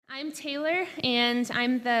I'm Taylor, and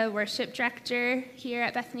I'm the worship director here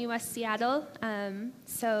at Bethany, West Seattle.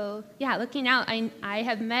 Looking out, I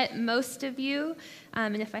have met most of you,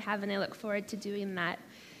 and if I haven't, I look forward to doing that.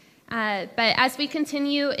 But as we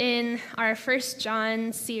continue in our First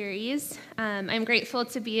John series, I'm grateful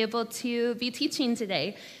to be able to be teaching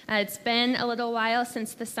today. It's been a little while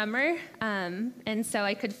since the summer, and so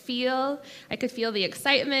I could feel the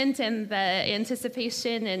excitement and the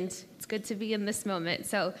anticipation, and it's good to be in this moment.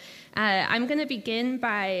 So I'm going to begin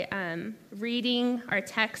by reading our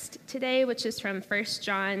text today, which is from 1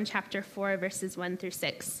 John chapter 4, verses 1 through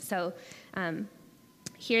 6. So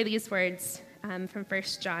hear these words from 1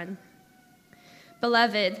 John.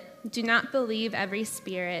 Beloved, do not believe every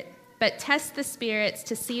spirit, but test the spirits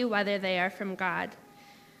to see whether they are from God.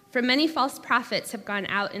 For many false prophets have gone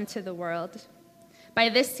out into the world. By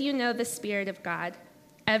this you know the Spirit of God.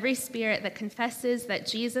 Every spirit that confesses that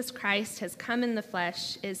Jesus Christ has come in the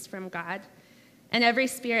flesh is from God, and every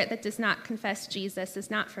spirit that does not confess Jesus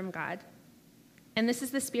is not from God. And this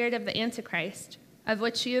is the spirit of the Antichrist, of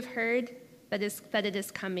which you have heard that it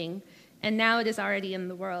is coming, and now it is already in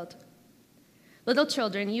the world. Little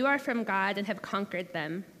children, you are from God and have conquered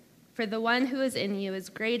them, for the one who is in you is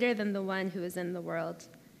greater than the one who is in the world.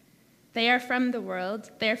 They are from the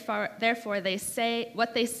world, therefore they say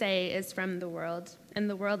what they say is from the world, and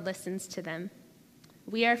the world listens to them.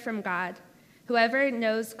 We are from God. Whoever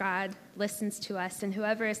knows God listens to us, and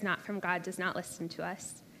whoever is not from God does not listen to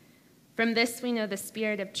us. From this we know the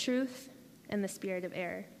spirit of truth and the spirit of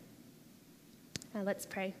error. Now let's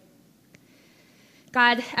pray.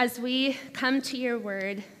 God, as we come to your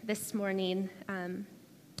word this morning,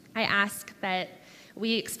 I ask that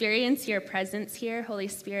we experience your presence here. Holy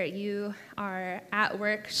Spirit, you are at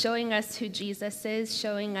work showing us who Jesus is,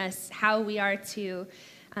 showing us how we are to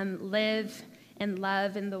live and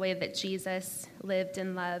love in the way that Jesus lived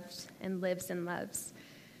and loved and lives and loves.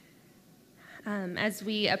 As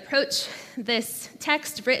we approach this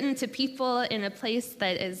text written to people in a place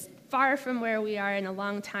that is far from where we are and a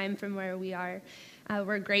long time from where we are,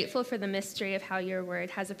 we're grateful for the mystery of how your word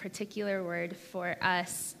has a particular word for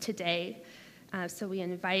us today. So we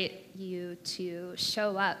invite you to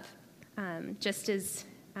show up. Just as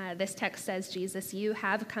this text says, Jesus, you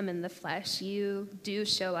have come in the flesh. You do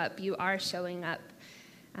show up. You are showing up.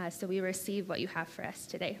 So we receive what you have for us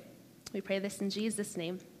today. We pray this in Jesus'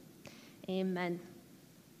 name. Amen.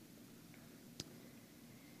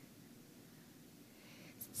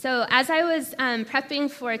 So as I was prepping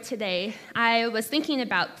for today, I was thinking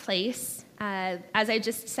about place. As I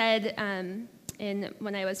just said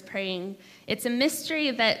when I was praying, it's a mystery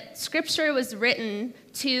that Scripture was written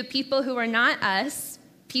to people who were not us,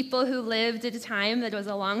 people who lived at a time that was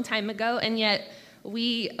a long time ago, and yet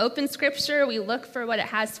we open Scripture, we look for what it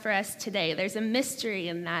has for us today. There's a mystery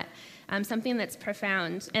in that. Something that's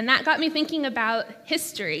profound. And that got me thinking about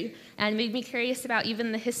history and made me curious about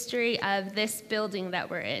even the history of this building that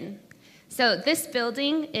we're in. So this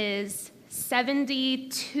building is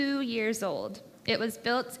 72 years old. It was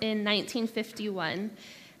built in 1951,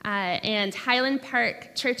 and Highland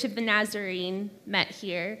Park Church of the Nazarene met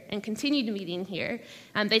here and continued meeting here.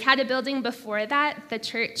 They'd had a building before that. The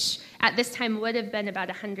church at this time would have been about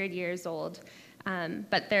 100 years old.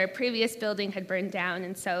 But their previous building had burned down,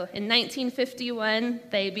 and so in 1951,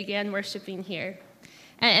 they began worshiping here.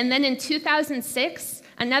 And then in 2006,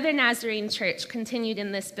 another Nazarene church continued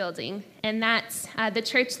in this building, and that's the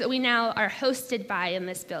church that we now are hosted by in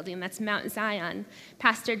this building. That's Mount Zion,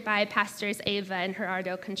 pastored by Pastors Ava and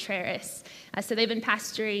Gerardo Contreras. So they've been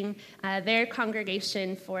pastoring their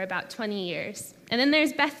congregation for about 20 years. And then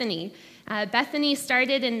there's Bethany. Bethany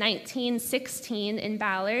started in 1916 in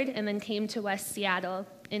Ballard and then came to West Seattle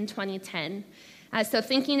in 2010. So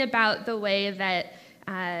thinking about the way that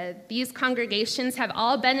these congregations have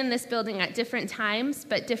all been in this building at different times,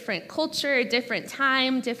 but different culture, different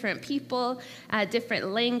time, different people, different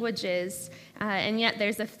languages, and yet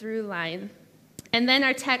there's a through line. And then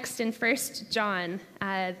our text in 1 John,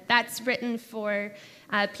 that's written for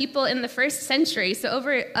people in the first century, so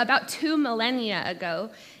over about 2 millennia ago,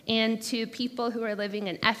 and to people who are living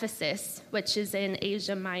in Ephesus, which is in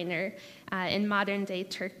Asia Minor, in modern-day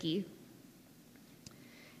Turkey.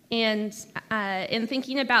 And in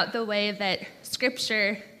thinking about the way that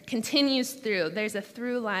Scripture continues through, there's a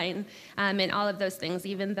through line in all of those things,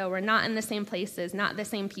 even though we're not in the same places, not the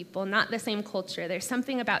same people, not the same culture. There's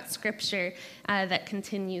something about Scripture that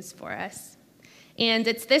continues for us. And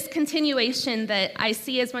it's this continuation that I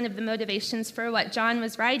see as one of the motivations for what John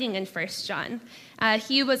was writing in 1 John.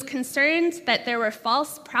 He was concerned that there were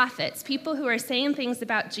false prophets, people who were saying things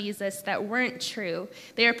about Jesus that weren't true.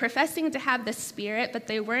 They were professing to have the Spirit, but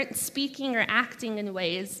they weren't speaking or acting in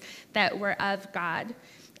ways that were of God.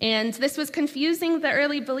 And this was confusing the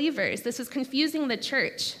early believers. This was confusing the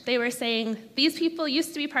church. They were saying, these people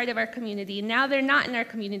used to be part of our community. Now they're not in our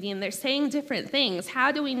community, and they're saying different things.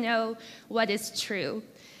 How do we know what is true?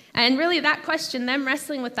 And really that question, them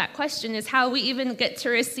wrestling with that question, is how we even get to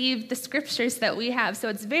receive the scriptures that we have. So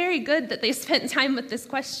it's very good that they spent time with this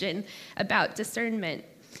question about discernment,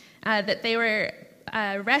 that they were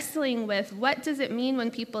wrestling with what does it mean when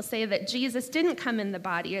people say that Jesus didn't come in the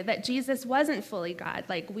body or that Jesus wasn't fully God.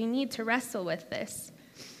 Like, we need to wrestle with this.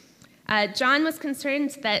 John was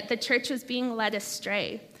concerned that the church was being led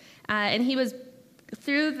astray, and he was,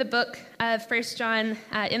 through the book of 1 John,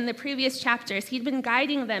 in the previous chapters, he'd been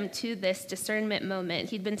guiding them to this discernment moment.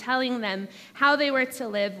 He'd been telling them how they were to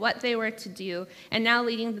live, what they were to do, and now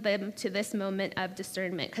leading them to this moment of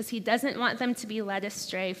discernment, because he doesn't want them to be led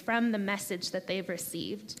astray from the message that they've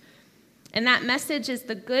received. And that message is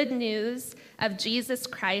the good news of Jesus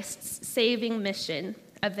Christ's saving mission,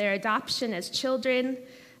 of their adoption as children,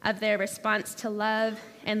 of their response to love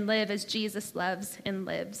and live as Jesus loves and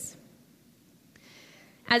lives.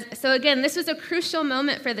 So again, this was a crucial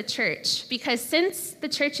moment for the church, because since the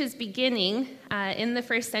church's beginning in the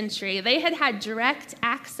first century, they had had direct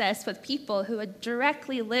access with people who had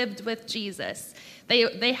directly lived with Jesus.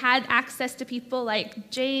 They had access to people like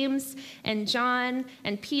James and John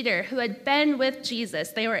and Peter, who had been with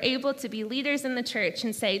Jesus. They were able to be leaders in the church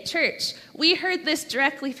and say, "Church, we heard this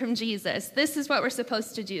directly from Jesus. This is what we're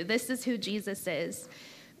supposed to do. This is who Jesus is."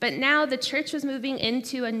 But now the church was moving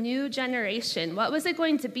into a new generation. What was it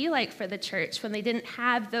going to be like for the church when they didn't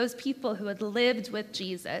have those people who had lived with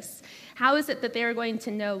Jesus? How is it that they were going to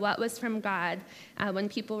know what was from God when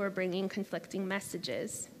people were bringing conflicting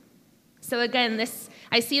messages? So again,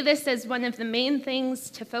 I see this as one of the main things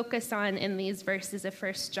to focus on in these verses of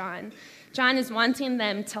 1 John. John is wanting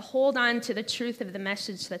them to hold on to the truth of the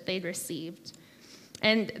message that they'd received.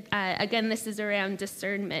 And again, this is around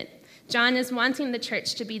discernment. John is wanting the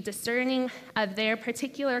church to be discerning of their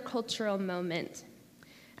particular cultural moment.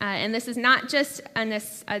 And this is not just an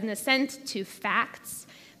assent to facts,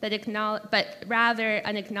 but rather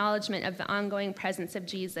an acknowledgement of the ongoing presence of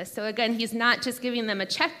Jesus. So again, he's not just giving them a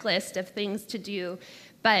checklist of things to do,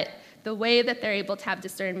 but the way that they're able to have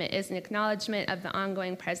discernment is an acknowledgement of the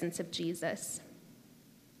ongoing presence of Jesus.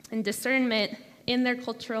 And discernment in their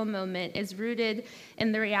cultural moment is rooted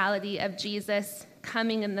in the reality of Jesus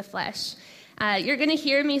coming in the flesh. You're going to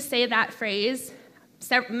hear me say that phrase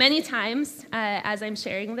many times as I'm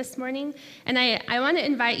sharing this morning, and I want to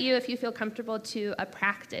invite you, if you feel comfortable, to a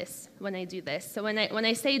practice when I do this. So when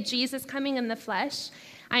I say Jesus coming in the flesh,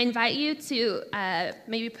 I invite you to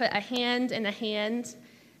maybe put a hand in a hand,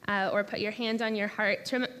 or put your hand on your heart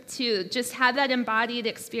to just have that embodied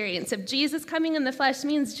experience of Jesus coming in the flesh.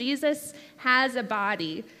 Means Jesus has a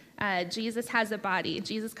body. Jesus has a body.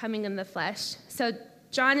 Jesus coming in the flesh. So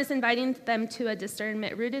John is inviting them to a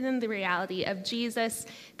discernment rooted in the reality of Jesus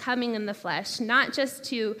coming in the flesh, not just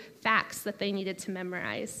to facts that they needed to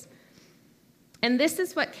memorize. And this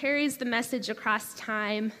is what carries the message across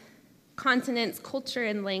time, continents, culture,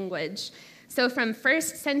 and language. So from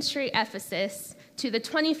first century Ephesus to the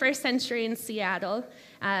 21st century in Seattle,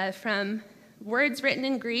 from words written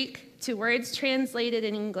in Greek to words translated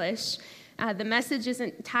in English, the message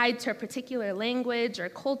isn't tied to a particular language or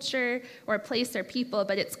culture or place or people,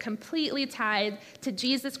 but it's completely tied to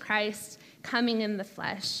Jesus Christ coming in the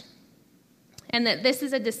flesh. And that this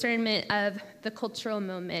is a discernment of the cultural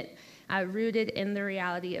moment rooted in the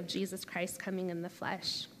reality of Jesus Christ coming in the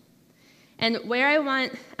flesh. And where I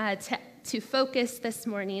want to focus this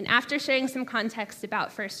morning, after sharing some context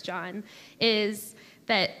about 1 John, is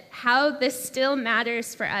that how this still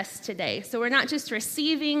matters for us today. So we're not just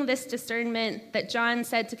receiving this discernment that John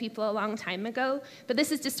said to people a long time ago, but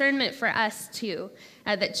this is discernment for us too,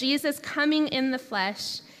 that Jesus coming in the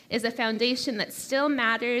flesh is a foundation that still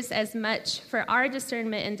matters as much for our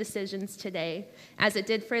discernment and decisions today as it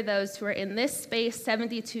did for those who were in this space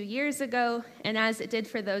 72 years ago, and as it did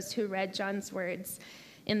for those who read John's words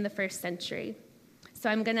in the first century. So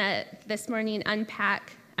I'm going to, this morning,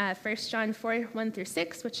 unpack 1 John 4, 1 through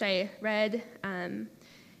 6, which I read,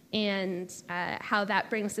 and how that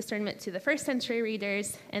brings discernment to the first century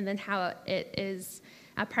readers, and then how it is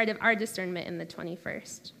a part of our discernment in the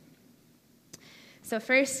 21st. So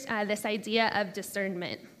first, this idea of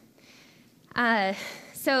discernment. I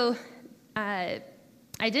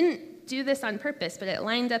didn't do this on purpose, but it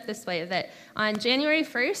lined up this way, that on January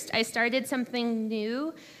 1st, I started something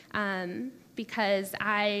new because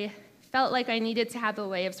I felt like I needed to have a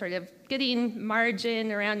way of sort of getting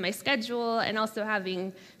margin around my schedule and also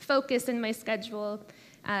having focus in my schedule,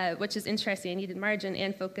 which is interesting. I needed margin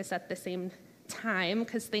and focus at the same time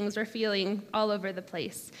because things were feeling all over the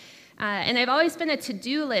place. And I've always been a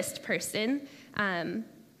to-do list person,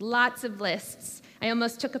 lots of lists. I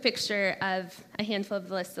almost took a picture of a handful of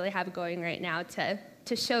the lists that I have going right now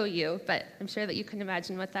to show you, but I'm sure that you can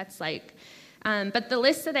imagine what that's like. But the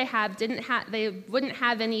lists that I have they wouldn't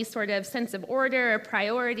have any sort of sense of order or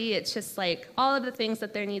priority. It's just like all of the things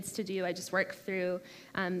that there needs to do, I just work through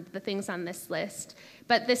the things on this list.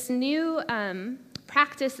 But this new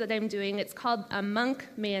practice that I'm doing, it's called a monk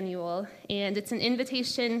manual, and it's an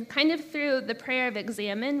invitation kind of through the prayer of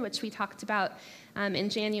examine, which we talked about in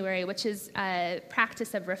January, which is a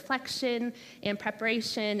practice of reflection and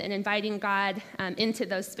preparation and inviting God into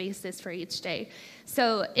those spaces for each day.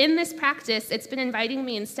 So in this practice, it's been inviting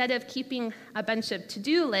me, instead of keeping a bunch of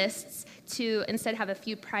to-do lists, to instead have a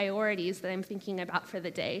few priorities that I'm thinking about for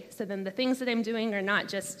the day. So then the things that I'm doing are not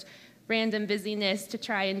just random busyness to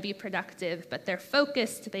try and be productive, but they're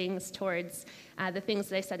focused things towards the things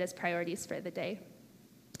that I set as priorities for the day.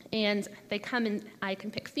 And they come and I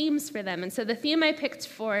can pick themes for them. And so the theme I picked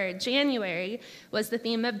for January was the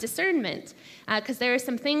theme of discernment, because there are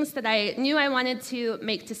some things that I knew I wanted to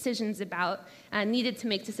make decisions about, needed to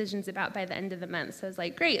make decisions about by the end of the month. So I was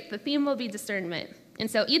like, great, the theme will be discernment.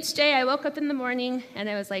 And so each day I woke up in the morning and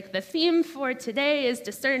I was like, the theme for today is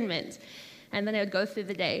discernment. And then I would go through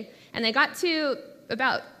the day. And I got to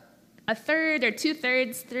about a third or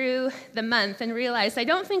two-thirds through the month and realized I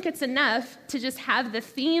don't think it's enough to just have the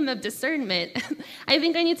theme of discernment. I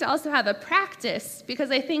think I need to also have a practice,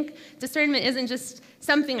 because I think discernment isn't just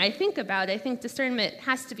something I think about. I think discernment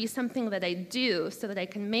has to be something that I do so that I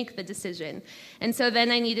can make the decision. And so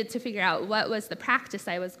then I needed to figure out what was the practice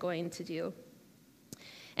I was going to do.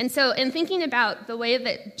 And so in thinking about the way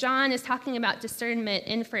that John is talking about discernment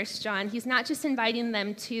in 1 John, he's not just inviting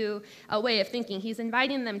them to a way of thinking, he's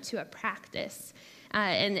inviting them to a practice,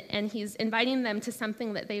 and he's inviting them to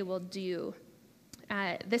something that they will do.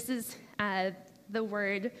 This is the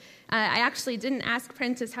word. I actually didn't ask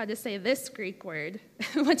Prentice how to say this Greek word,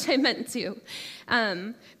 which I meant to.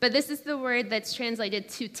 But this is the word that's translated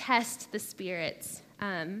to test the spirits,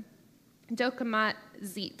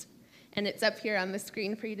 dokamazit. And it's up here on the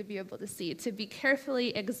screen for you to be able to see. To be carefully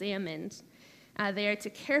examined. They are to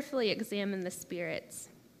carefully examine the spirits.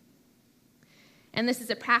 And this is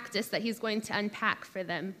a practice that he's going to unpack for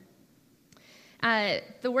them.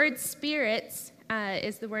 The word spirits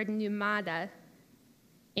is the word pneumata,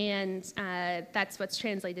 and that's what's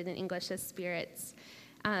translated in English as spirits.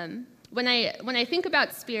 When I think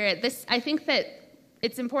about spirit, I think that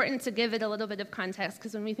it's important to give it a little bit of context,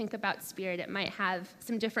 because when we think about spirit, it might have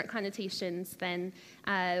some different connotations than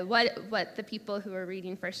what the people who are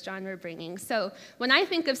reading 1 John were bringing. So when I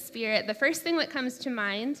think of spirit, the first thing that comes to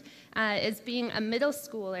mind is being a middle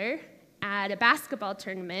schooler at a basketball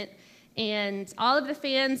tournament, and all of the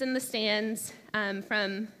fans in the stands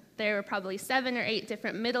there were probably 7 or 8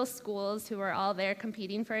 different middle schools who were all there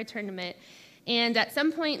competing for a tournament. And at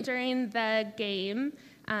some point during the game,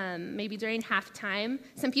 maybe during halftime,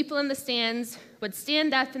 some people in the stands would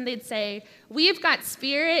stand up and they'd say, "We've got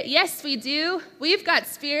spirit. Yes, we do. We've got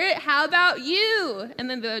spirit. How about you?" And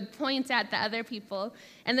then they would point at the other people.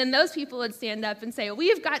 And then those people would stand up and say,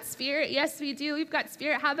 "We've got spirit. Yes, we do. We've got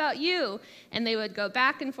spirit. How about you?" And they would go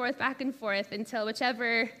back and forth until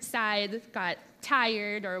whichever side got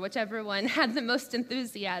tired or whichever one had the most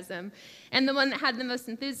enthusiasm. And the one that had the most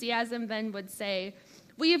enthusiasm then would say,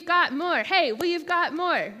 "We've got more. Hey, we've got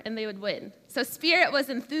more." And they would win. So spirit was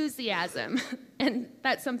enthusiasm. And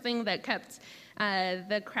that's something that kept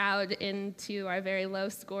the crowd into our very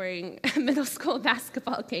low-scoring middle school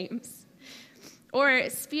basketball games. Or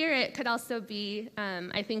spirit could also be,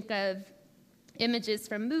 I think of images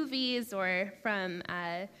from movies or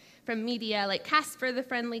from media, like Casper the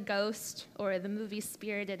Friendly Ghost or the movie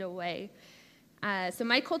Spirited Away. So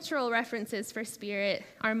my cultural references for spirit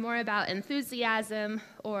are more about enthusiasm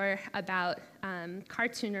or about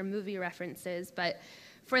cartoon or movie references. But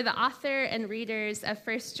for the author and readers of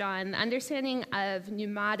 1 John, the understanding of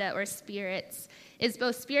pneumata or spirits is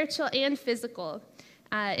both spiritual and physical.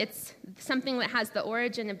 It's something that has the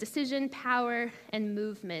origin of decision, power, and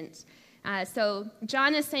movement. So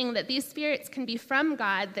John is saying that these spirits can be from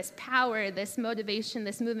God. This power, this motivation,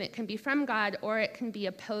 this movement can be from God, or it can be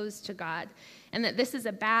opposed to God. and that this is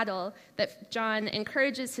a battle that John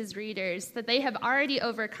encourages his readers that they have already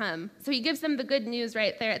overcome. So he gives them the good news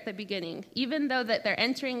right there at the beginning. Even though that they're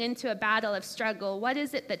entering into a battle of struggle, what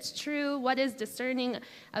is it that's true? What is discerning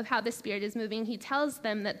of how the Spirit is moving? He tells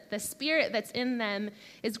them that the Spirit that's in them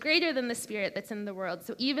is greater than the spirit that's in the world.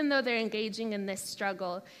 So even though they're engaging in this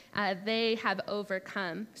struggle, they have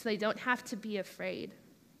overcome. So they don't have to be afraid.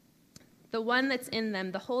 The one that's in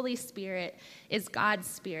them, the Holy Spirit, is God's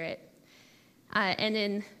Spirit. And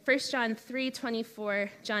in 1 John 3:24,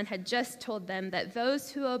 John had just told them that those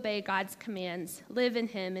who obey God's commands live in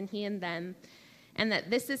him and he in them, and that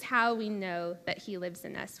this is how we know that he lives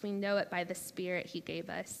in us. We know it by the Spirit he gave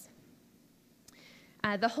us.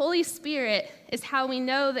 The Holy Spirit is how we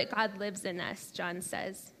know that God lives in us, John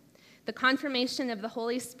says. The confirmation of the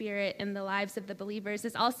Holy Spirit in the lives of the believers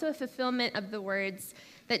is also a fulfillment of the words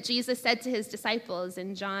that Jesus said to his disciples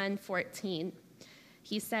in John 14.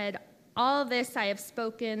 He said, "All this I have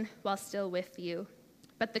spoken while still with you.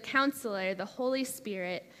 But the Counselor, the Holy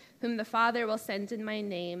Spirit, whom the Father will send in my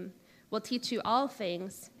name, will teach you all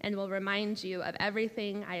things and will remind you of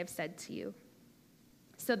everything I have said to you."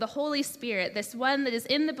 So the Holy Spirit, this one that is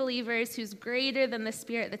in the believers, who's greater than the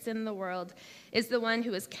spirit that's in the world, is the one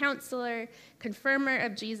who is counselor, confirmer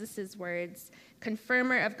of Jesus' words,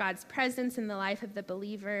 confirmer of God's presence in the life of the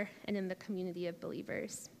believer and in the community of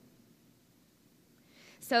believers.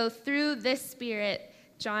 So through this Spirit,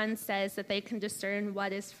 John says that they can discern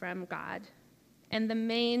what is from God. And the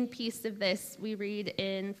main piece of this we read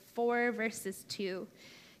in 4 verses 2.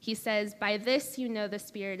 He says, "By this you know the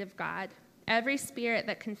Spirit of God. Every spirit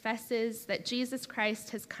that confesses that Jesus Christ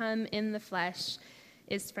has come in the flesh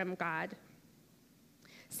is from God."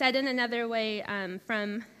 Said in another way,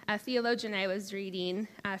 from a theologian I was reading,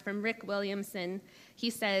 from Rick Williamson, he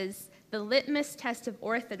says, the litmus test of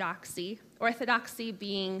orthodoxy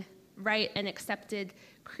being right and accepted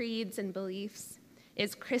creeds and beliefs,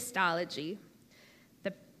 is Christology.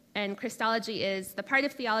 And Christology is the part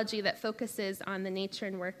of theology that focuses on the nature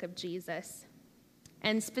and work of Jesus.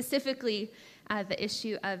 And specifically, the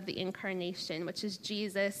issue of the incarnation, which is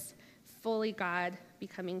Jesus, fully God,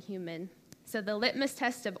 becoming human. So the litmus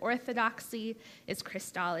test of orthodoxy is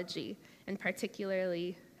Christology, and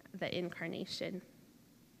particularly the incarnation.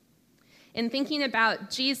 In thinking about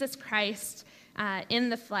Jesus Christ in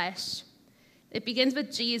the flesh, it begins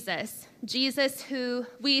with Jesus. Jesus, who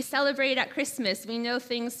we celebrate at Christmas. We know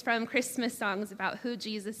things from Christmas songs about who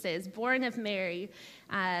Jesus is. Born of Mary,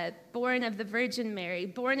 born of the Virgin Mary,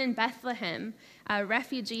 born in Bethlehem, a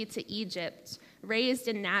refugee to Egypt, raised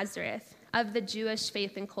in Nazareth, of the Jewish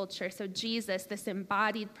faith and culture. So Jesus, this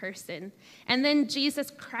embodied person. And then Jesus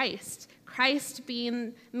Christ. Christ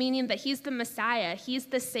meaning that he's the Messiah. He's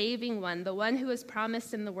the saving one, the one who was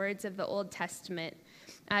promised in the words of the Old Testament.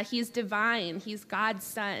 He's divine. He's God's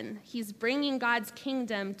son. He's bringing God's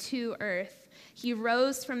kingdom to earth. He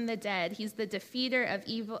rose from the dead. He's the defeater of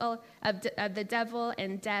evil, of the devil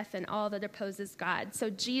and death and all that opposes God. So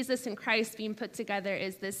Jesus and Christ being put together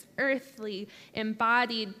is this earthly,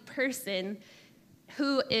 embodied person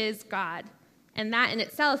who is God. And that in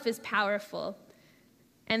itself is powerful.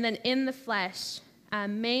 And then in the flesh,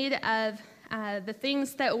 made of the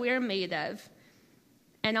things that we're made of,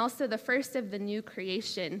 and also the first of the new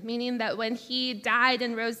creation, meaning that when he died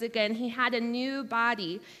and rose again, he had a new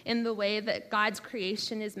body in the way that God's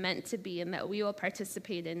creation is meant to be and that we will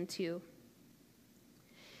participate in too.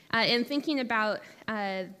 In thinking about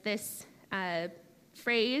this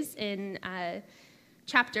phrase in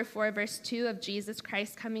chapter 4, verse 2 of Jesus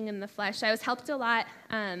Christ coming in the flesh, I was helped a lot,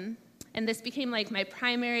 and this became like my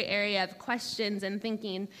primary area of questions and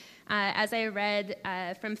thinking as I read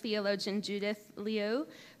from theologian Judith Liu,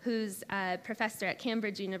 who's a professor at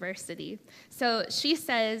Cambridge University. So she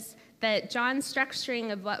says that John's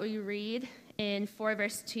structuring of what we read in 4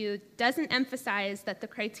 verse 2 doesn't emphasize that the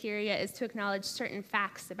criteria is to acknowledge certain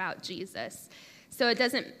facts about Jesus. So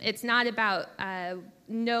it's not about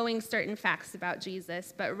knowing certain facts about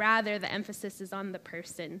Jesus, but rather the emphasis is on the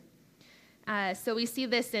person. So we see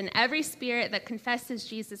this in every spirit that confesses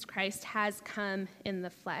Jesus Christ has come in the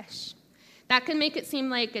flesh. That can make it seem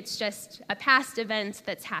like it's just a past event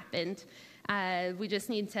that's happened. We just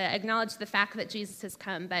need to acknowledge the fact that Jesus has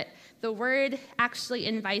come. But the word actually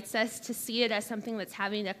invites us to see it as something that's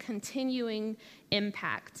having a continuing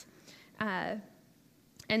impact.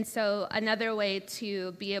 And so another way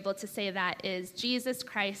to be able to say that is Jesus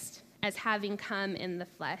Christ as having come in the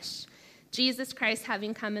flesh. Jesus Christ,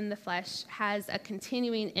 having come in the flesh, has a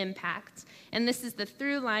continuing impact. And this is the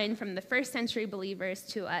through line from the first century believers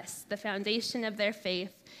to us, the foundation of their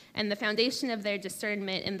faith and the foundation of their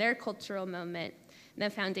discernment in their cultural moment. the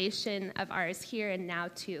foundation of ours here and now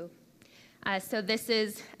too. So this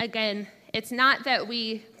is, again, it's not that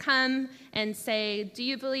we come and say, do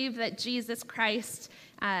you believe that Jesus Christ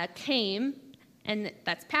came, and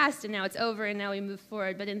that's past, and now it's over, and now we move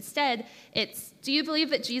forward. But instead, it's, do you believe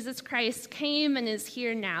that Jesus Christ came and is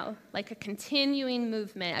here now, like a continuing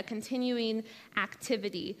movement, a continuing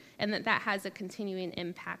activity, and that has a continuing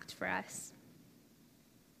impact for us?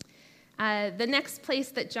 The next place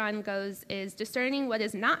that John goes is discerning what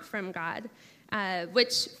is not from God,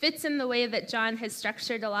 which fits in the way that John has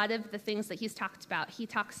structured a lot of the things that he's talked about. He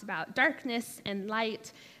talks about darkness and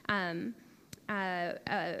light, and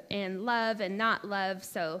love and not love.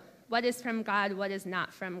 So what is from God, what is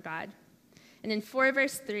not from God? And in 4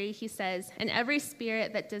 verse 3, he says, and every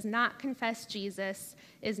spirit that does not confess Jesus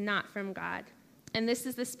is not from God. And this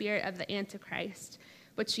is the spirit of the Antichrist,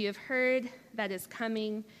 which you have heard that is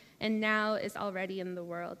coming and now is already in the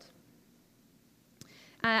world.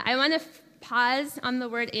 I want to pause on the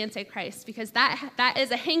word Antichrist, because that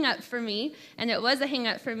is a hang-up for me, and it was a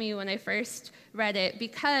hang-up for me when I first read it,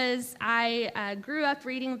 because I grew up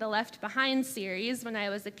reading the Left Behind series when I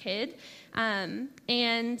was a kid, and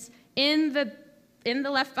in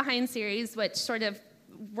the Left Behind series, which sort of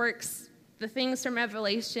works the things from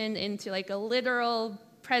Revelation into like a literal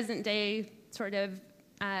present-day sort of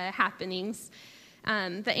happenings,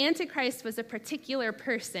 the Antichrist was a particular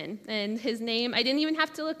person, and his name, I didn't even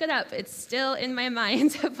have to look it up. It's still in my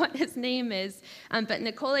mind of what his name is. But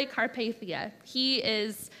Nicolae Carpathia, he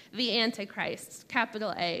is the Antichrist,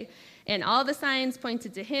 capital A. And all the signs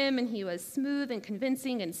pointed to him, and he was smooth and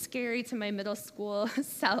convincing and scary to my middle school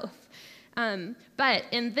self. But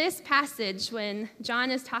in this passage, when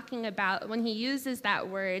John is talking about, when he uses that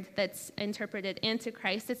word that's interpreted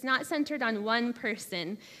Antichrist, it's not centered on one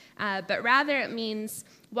person, but rather it means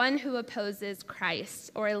one who opposes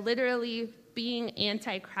Christ, or literally being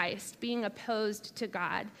anti-Christ, being opposed to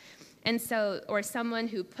God. And so, or someone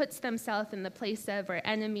who puts themselves in the place of, or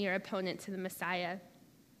enemy or opponent to the Messiah.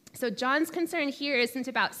 So John's concern here isn't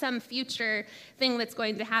about some future thing that's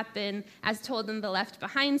going to happen as told in the Left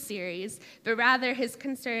Behind series, but rather his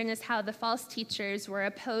concern is how the false teachers were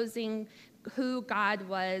opposing who God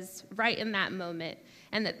was right in that moment,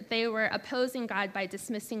 and that they were opposing God by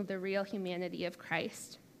dismissing the real humanity of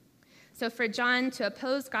Christ. So for John, to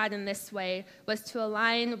oppose God in this way was to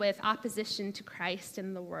align with opposition to Christ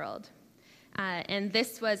in the world. And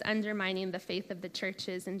this was undermining the faith of the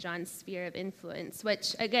churches in John's sphere of influence,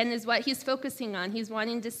 which, again, is what he's focusing on. He's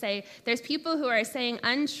wanting to say there's people who are saying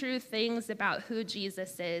untrue things about who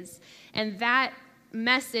Jesus is, and that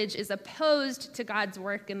message is opposed to God's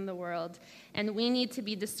work in the world. And we need to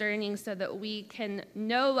be discerning so that we can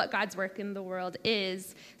know what God's work in the world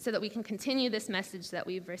is, so that we can continue this message that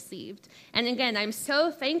we've received. And again, I'm so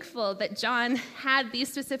thankful that John had these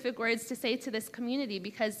specific words to say to this community,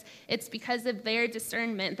 because it's because of their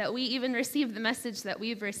discernment that we even receive the message that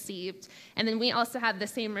we've received. And then we also have the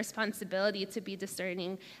same responsibility to be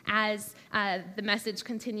discerning as the message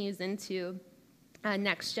continues into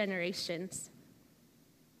next generations.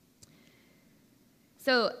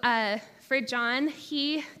 So for John,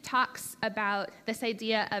 he talks about this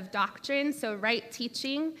idea of doctrine, so right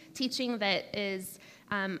teaching that is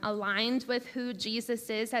aligned with who Jesus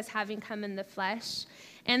is as having come in the flesh.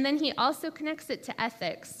 And then he also connects it to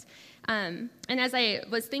ethics. And as I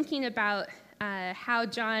was thinking about how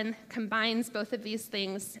John combines both of these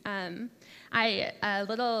things, a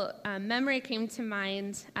little memory came to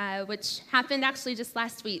mind, which happened actually just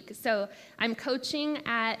last week. So I'm coaching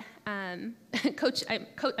at I'm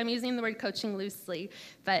using the word coaching loosely,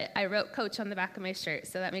 but I wrote coach on the back of my shirt,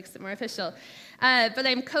 so that makes it more official. But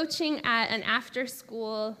I'm coaching at an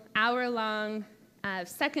after-school, hour-long,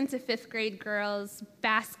 2nd to 5th grade girls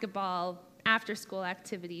basketball after-school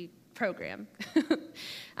activity program.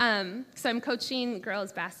 So I'm coaching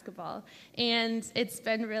girls basketball, and it's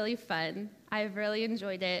been really fun. I've really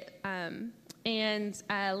enjoyed it. And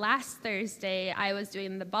last Thursday, I was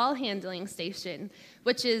doing the ball handling station,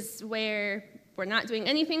 which is where we're not doing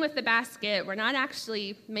anything with the basket. We're not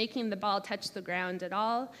actually making the ball touch the ground at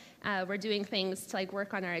all. We're doing things to like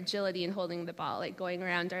work on our agility and holding the ball, like going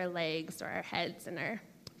around our legs or our heads and our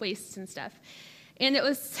waists and stuff. And it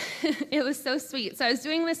was it was so sweet. So I was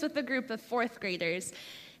doing this with a group of 4th graders,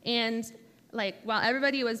 and like while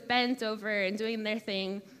everybody was bent over and doing their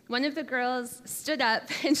thing, one of the girls stood up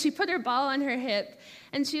and she put her ball on her hip,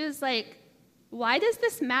 and she was like, "Why does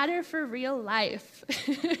this matter for real life?"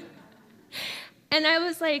 And I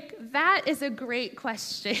was like, that is a great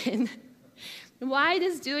question. Why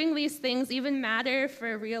does doing these things even matter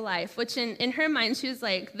for real life? Which in her mind, she was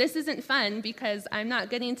like, this isn't fun because I'm not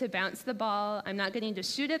getting to bounce the ball. I'm not getting to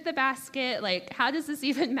shoot at the basket. Like, how does this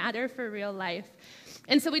even matter for real life?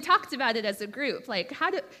 And so we talked about it as a group. Like,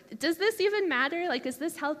 does this even matter? Like, is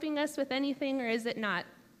this helping us with anything or is it not?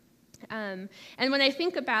 And when I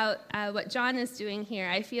think about what John is doing here,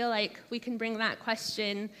 I feel like we can bring that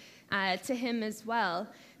question to him as well.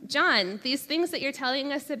 John, these things that you're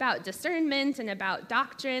telling us about discernment and about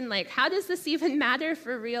doctrine, like, how does this even matter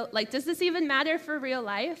for real? Like, does this even matter for real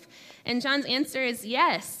life? And John's answer is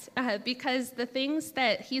yes, because the things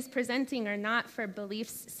that he's presenting are not for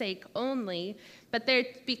belief's sake only, but they're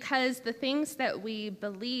because the things that we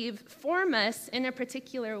believe form us in a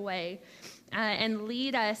particular way and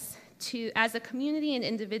lead us to, as a community and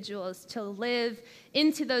individuals, to live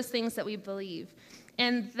into those things that we believe.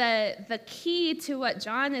 And the key to what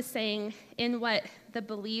John is saying in what the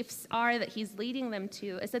beliefs are that he's leading them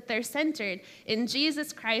to is that they're centered in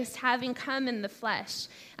Jesus Christ having come in the flesh.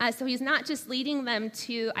 So he's not just leading them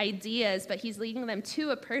to ideas, but he's leading them to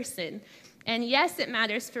a person. And yes, it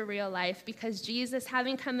matters for real life because Jesus,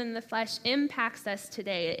 having come in the flesh, impacts us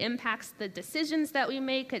today. It impacts the decisions that we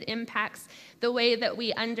make. It impacts the way that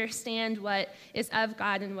we understand what is of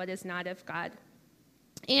God and what is not of God.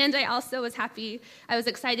 And I also was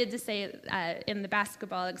excited to say in the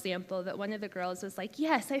basketball example that one of the girls was like,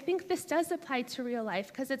 yes, I think this does apply to real life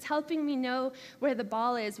because it's helping me know where the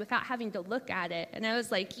ball is without having to look at it. And I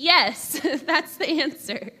was like, yes, that's the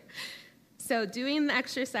answer. So doing the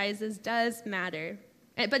exercises does matter.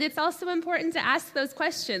 But it's also important to ask those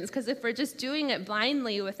questions because if we're just doing it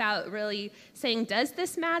blindly without really saying, does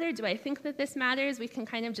this matter? Do I think that this matters? We can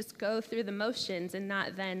kind of just go through the motions and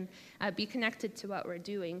not then be connected to what we're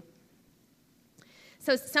doing.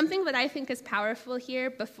 So something that I think is powerful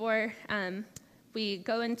here before we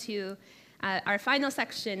go into our final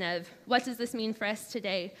section of what does this mean for us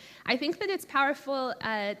today, I think that it's powerful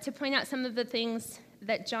to point out some of the things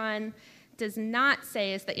that John does not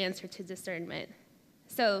say is the answer to discernment.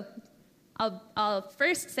 So I'll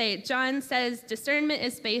first say, John says discernment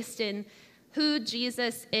is based in who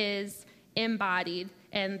Jesus is embodied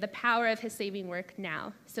and the power of his saving work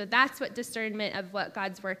now. So that's what discernment of what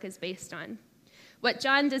God's work is based on. What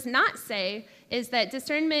John does not say is that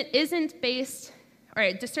discernment is not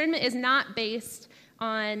based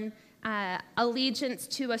on allegiance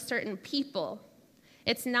to a certain people.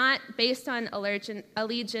 It's not based on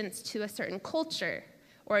allegiance to a certain culture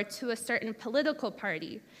or to a certain political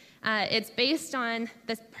party. It's based on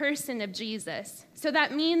the person of Jesus. So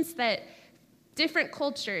that means that different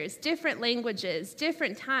cultures, different languages,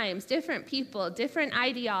 different times, different people, different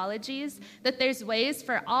ideologies, that there's ways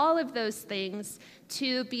for all of those things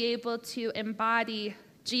to be able to embody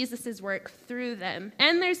Jesus' work through them.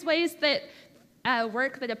 And there's ways that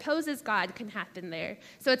work that opposes God can happen there.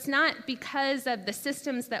 So it's not because of the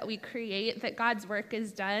systems that we create that God's work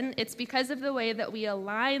is done. It's because of the way that we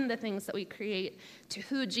align the things that we create to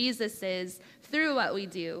who Jesus is through what we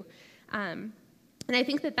do. And I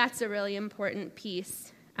think that that's a really important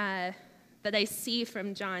piece that I see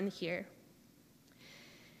from John here.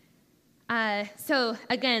 So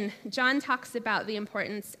again, John talks about the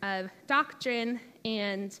importance of doctrine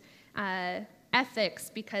and ethics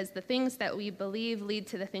because the things that we believe lead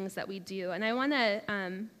to the things that we do. And I want to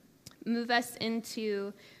move us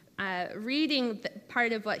into reading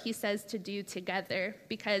part of what he says to do together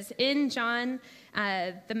because in John,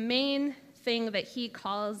 the main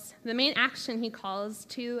action he calls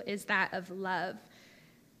to is that of love.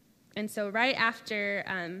 And so right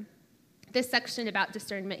after this section about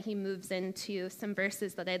discernment, he moves into some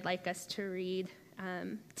verses that I'd like us to read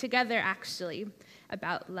together actually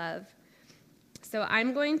about love. So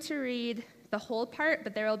I'm going to read the whole part,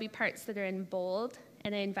 but there will be parts that are in bold,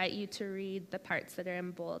 and I invite you to read the parts that are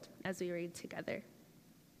in bold as we read together.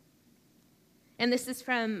 And this is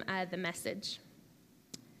from the Message.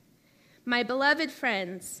 My beloved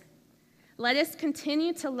friends, let us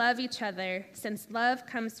continue to love each other, since love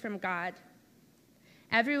comes from God.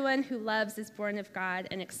 Everyone who loves is born of God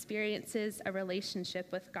and experiences a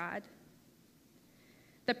relationship with God.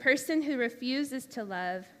 The person who refuses to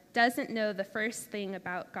love doesn't know the first thing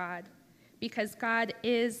about God, because God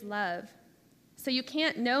is love. So you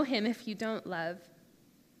can't know him if you don't love.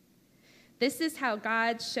 This is how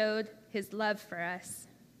God showed his love for us.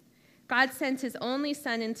 God sent his only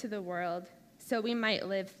Son into the world so we might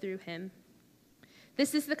live through him.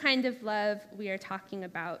 This is the kind of love we are talking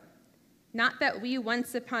about. Not that we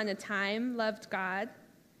once upon a time loved God,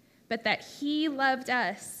 but that he loved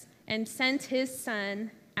us and sent his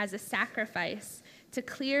Son as a sacrifice to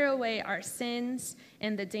clear away our sins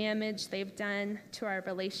and the damage they've done to our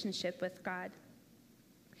relationship with God.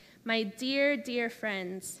 My dear, dear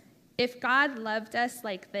friends, if God loved us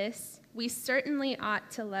like this, we certainly ought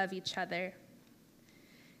to love each other.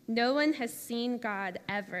 No one has seen God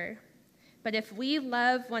ever, but if we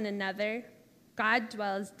love one another, God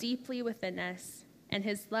dwells deeply within us, and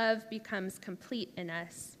his love becomes complete in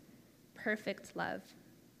us, perfect love.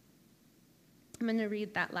 I'm going to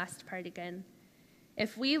read that last part again.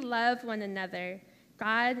 If we love one another,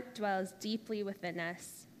 God dwells deeply within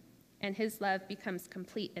us, and his love becomes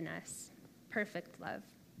complete in us, perfect love.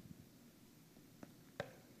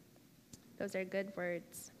 Those are good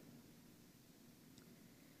words.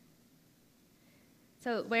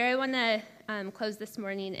 So where I want to close this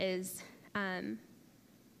morning is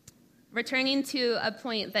returning to a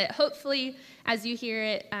point that hopefully, as you hear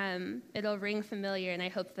it, it'll ring familiar, and I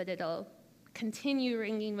hope that it'll continue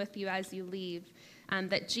ringing with you as you leave,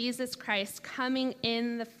 that Jesus Christ coming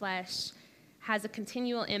in the flesh has a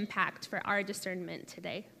continual impact for our discernment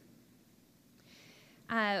today.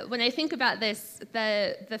 When I think about this,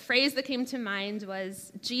 the phrase that came to mind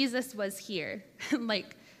was, Jesus was here,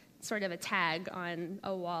 like sort of a tag on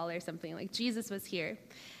a wall or something, like Jesus was here.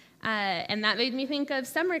 And that made me think of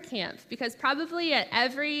summer camp, because probably at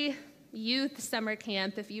every youth summer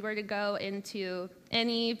camp, if you were to go into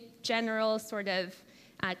any general sort of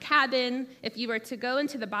cabin, if you were to go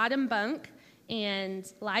into the bottom bunk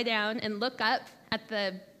and lie down and look up at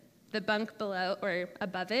the bunk below or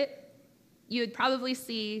above it, you would probably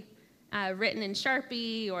see written in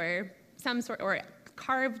Sharpie or some sort, or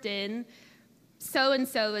carved in,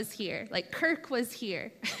 so-and-so was here, like Kirk was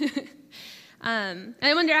here. And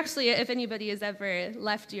I wonder actually if anybody has ever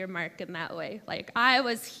left your mark in that way, like, I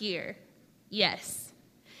was here, yes.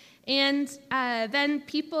 And then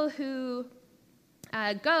people who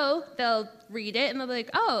go, they'll read it and they'll be like,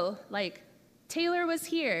 oh, like, Taylor was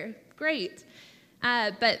here, great.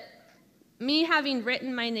 But me having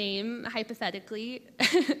written my name, hypothetically,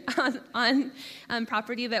 on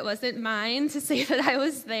property that wasn't mine to say that I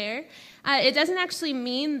was there, it doesn't actually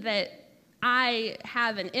mean that I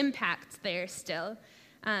have an impact there still.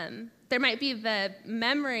 There might be the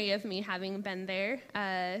memory of me having been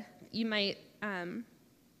there. You might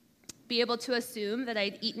be able to assume that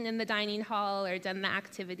I'd eaten in the dining hall or done the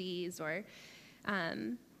activities or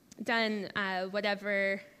done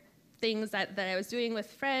whatever things that I was doing with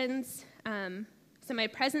friends. So my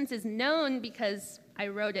presence is known because I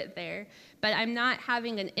wrote it there, but I'm not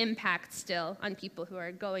having an impact still on people who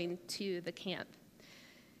are going to the camp.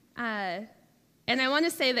 And I want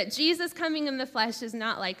to say that Jesus coming in the flesh is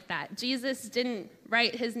not like that. Jesus didn't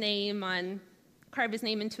write his name carve his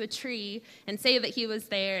name into a tree and say that he was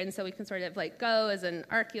there, and so we can sort of like go as an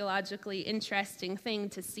archaeologically interesting thing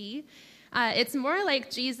to see. It's more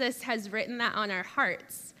like Jesus has written that on our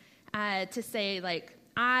hearts to say, like,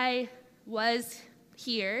 I was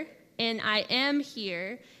here, and I am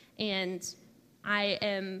here, and I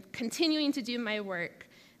am continuing to do my work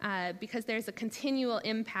because there's a continual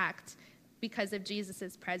impact because of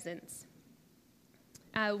Jesus' presence.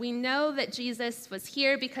 We know that Jesus was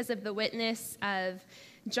here because of the witness of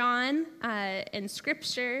John in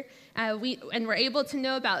Scripture, and we're able to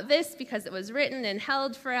know about this because it was written and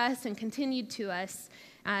held for us and continued to us,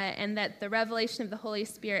 and that the revelation of the Holy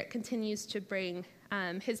Spirit continues to bring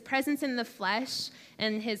his presence in the flesh,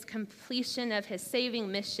 and his completion of his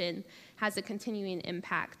saving mission has a continuing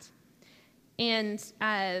impact. And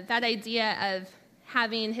that idea of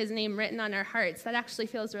having his name written on our hearts, that actually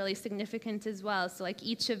feels really significant as well. So like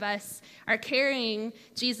each of us are carrying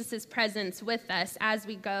Jesus' presence with us as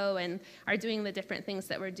we go and are doing the different things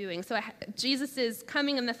that we're doing. So Jesus'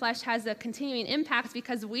 coming in the flesh has a continuing impact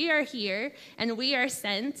because we are here and we are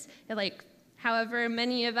sent. Like however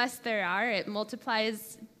many of us there are, it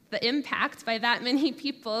multiplies the impact by that many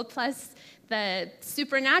people, plus the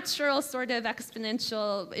supernatural sort of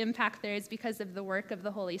exponential impact there is because of the work of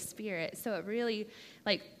the Holy Spirit. So it really,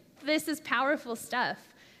 like, this is powerful stuff.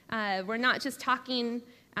 We're not just talking,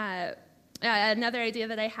 another idea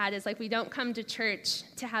that I had is, like, we don't come to church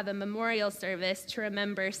to have a memorial service to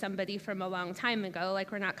remember somebody from a long time ago.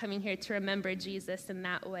 Like, we're not coming here to remember Jesus in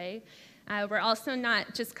that way. We're also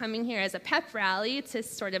not just coming here as a pep rally to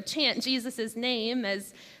sort of chant Jesus' name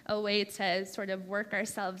as a way to sort of work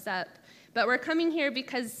ourselves up. But we're coming here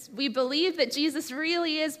because we believe that Jesus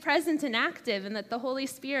really is present and active and that the Holy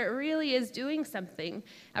Spirit really is doing something.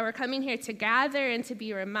 And we're coming here to gather and to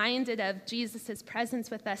be reminded of Jesus' presence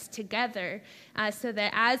with us together so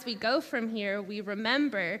that as we go from here, we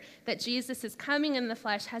remember that Jesus' coming in the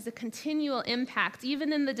flesh has a continual impact,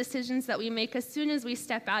 even in the decisions that we make as soon as we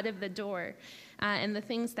step out of the door. and the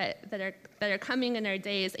things that are coming in our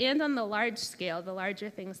days, and on the large scale, the larger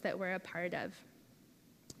things that we're a part of.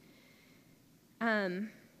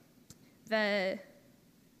 The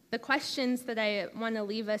questions that I want to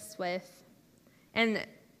leave us with, and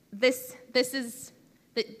this is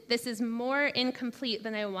more incomplete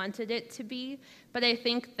than I wanted it to be, but I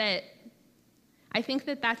think that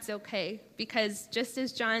that's okay, because just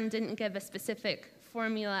as John didn't give a specific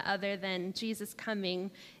formula other than Jesus coming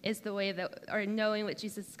is the way that, or knowing what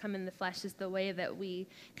Jesus has come in the flesh is the way that we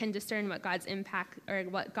can discern what God's impact or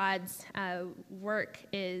what God's work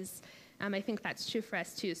is, I think that's true for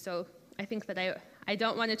us too. So I think that I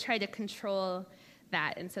don't want to try to control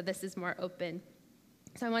that, and so this is more open.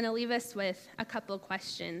 So I want to leave us with a couple of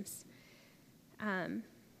questions.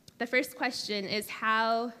 The first question is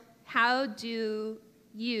how do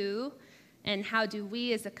you and how do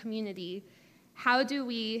we as a community, how do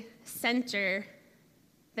we center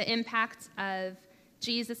the impact of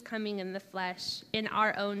Jesus coming in the flesh in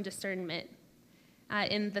our own discernment,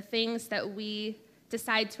 in the things that we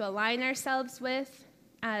decide to align ourselves with,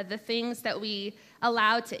 the things that we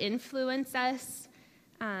allow to influence us,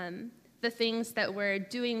 the things that we're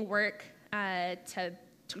doing work to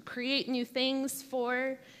create new things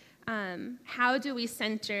for. How do we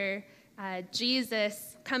center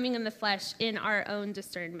Jesus coming in the flesh in our own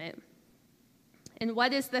discernment? And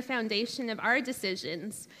what is the foundation of our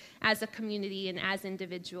decisions as a community and as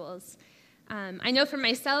individuals? I know for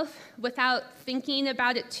myself, without thinking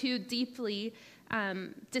about it too deeply,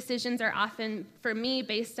 decisions are often, for me,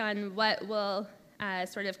 based on what will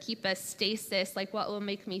sort of keep us stasis, like what will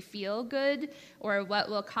make me feel good or what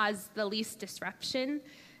will cause the least disruption.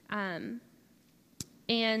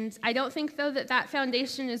 And I don't think, though, that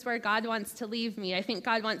foundation is where God wants to leave me. I think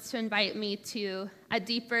God wants to invite me to a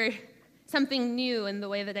deeper, something new in the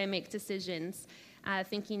way that I make decisions,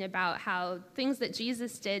 thinking about how things that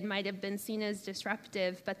Jesus did might have been seen as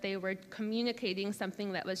disruptive, but they were communicating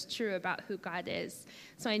something that was true about who God is.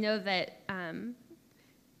 So I know that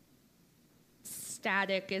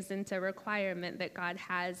static isn't a requirement that God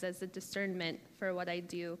has as a discernment for what I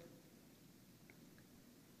do.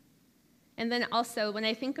 And then also, when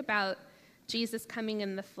I think about Jesus coming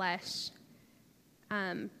in the flesh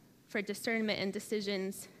for discernment and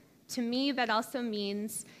decisions, to me that also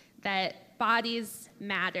means that bodies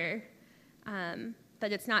matter,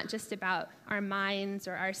 that it's not just about our minds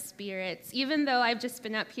or our spirits. Even though I've just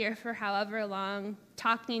been up here for however long,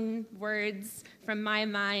 talking words from my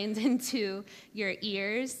mind into your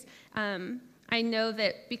ears, I know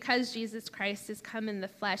that because Jesus Christ has come in the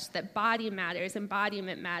flesh, that body matters,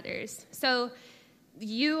 embodiment matters. So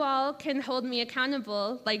you all can hold me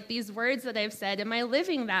accountable, like these words that I've said, am I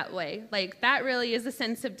living that way? Like that really is a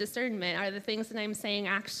sense of discernment. Are the things that I'm saying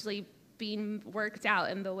actually being worked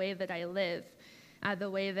out in the way that I live, the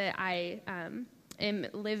way that I am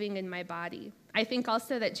living in my body? I think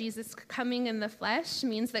also that Jesus coming in the flesh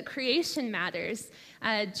means that creation matters.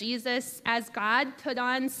 Jesus, as God, put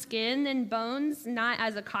on skin and bones, not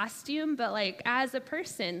as a costume, but like as a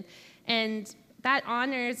person. And that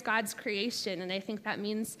honors God's creation, and I think that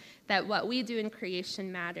means that what we do in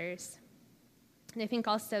creation matters. And I think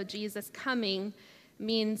also Jesus coming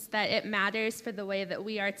means that it matters for the way that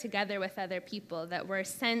we are together with other people, that we're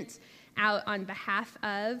sent out on behalf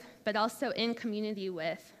of, but also in community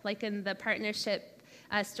with, like in the partnership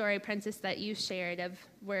story, Princess, that you shared of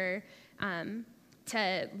we're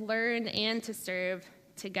to learn and to serve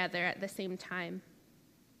together at the same time.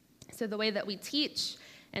 So the way that we teach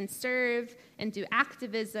and serve and do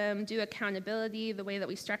activism, do accountability, the way that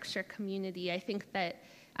we structure community, I think that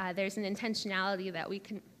there's an intentionality that we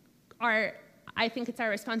can, I think it's our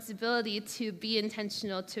responsibility to be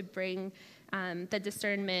intentional to bring the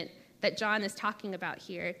discernment that John is talking about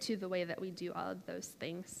here to the way that we do all of those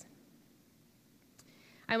things.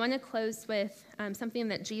 I want to close with something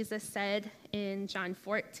that Jesus said in John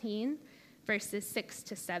 14, verses 6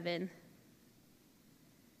 to 7.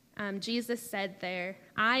 Jesus said there,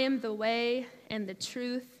 I am the way and the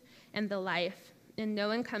truth and the life, and no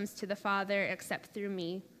one comes to the Father except through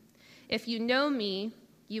me. If you know me,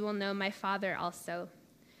 you will know my Father also.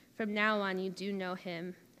 From now on, you do know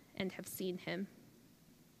him and have seen him.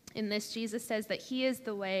 In this, Jesus says that he is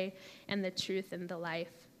the way and the truth and the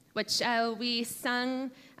life, which we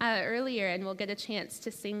sung earlier, and we'll get a chance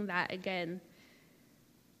to sing that again.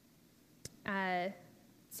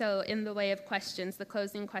 So in the way of questions, the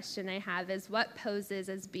closing question I have is, what poses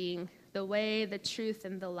as being the way, the truth,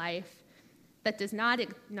 and the life that does not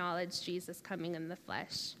acknowledge Jesus coming in the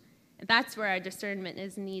flesh? And that's where our discernment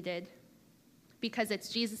is needed, because it's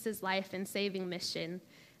Jesus' life and saving mission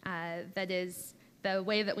that is the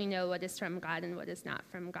way that we know what is from God and what is not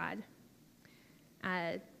from God.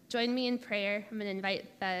 Join me in prayer. I'm going to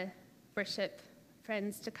invite the worship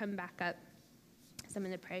friends to come back up. So I'm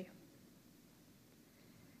going to pray.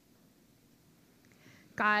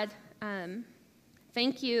 God,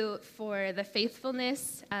 thank you for the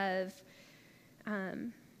faithfulness of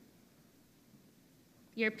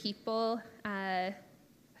your people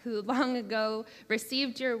who long ago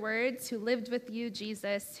received your words, who lived with you,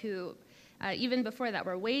 Jesus, who even before that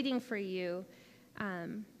were waiting for you,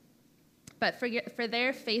 but for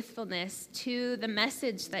their faithfulness to the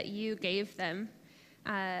message that you gave them,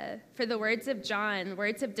 for the words of John,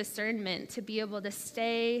 words of discernment, to be able to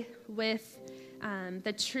stay with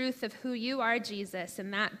the truth of who you are, Jesus,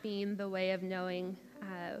 and that being the way of knowing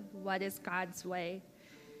what is God's way.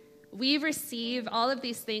 We receive all of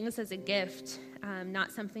these things as a gift,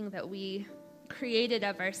 not something that we created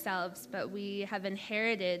of ourselves, but we have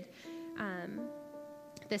inherited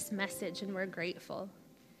this message, and we're grateful.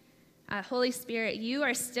 Holy Spirit, you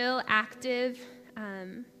are still active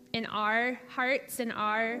in our hearts, in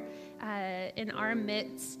our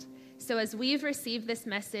midst. So as we've received this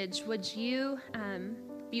message, would you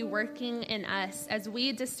be working in us as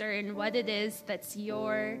we discern what it is that's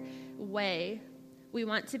your way? We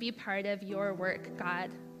want to be part of your work,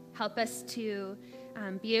 God. Help us to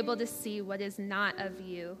be able to see what is not of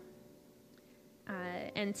you,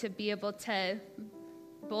 and to be able to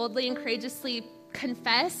boldly and courageously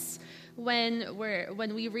confess when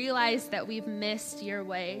we realize that we've missed your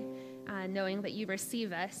way, knowing that you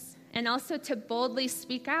receive us, and also to boldly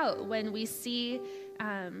speak out when we see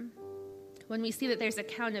that there's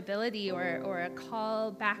accountability or a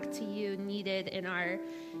call back to you needed in our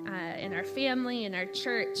family, in our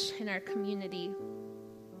church, in our community.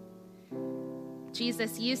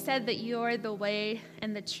 Jesus, you said that you're the way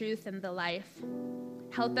and the truth and the life.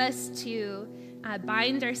 Help us to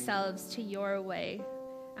bind ourselves to your way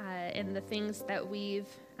in the things that we've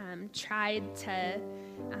tried to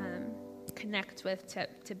connect with,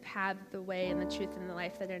 to have the way and the truth and the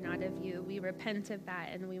life that are not of you. We repent of that,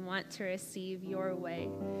 and we want to receive your way,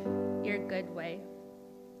 your good way,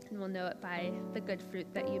 and we'll know it by the good fruit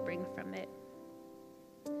that you bring from it.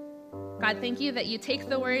 God, thank you that you take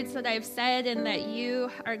the words that I've said and that you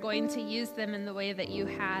are going to use them in the way that you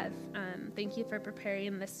have. Thank you for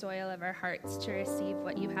preparing the soil of our hearts to receive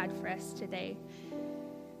what you had for us today.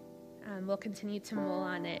 We'll continue to mull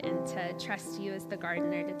on it and to trust you as the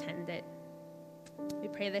gardener to tend it. We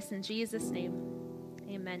pray this in Jesus' name.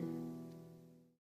 Amen.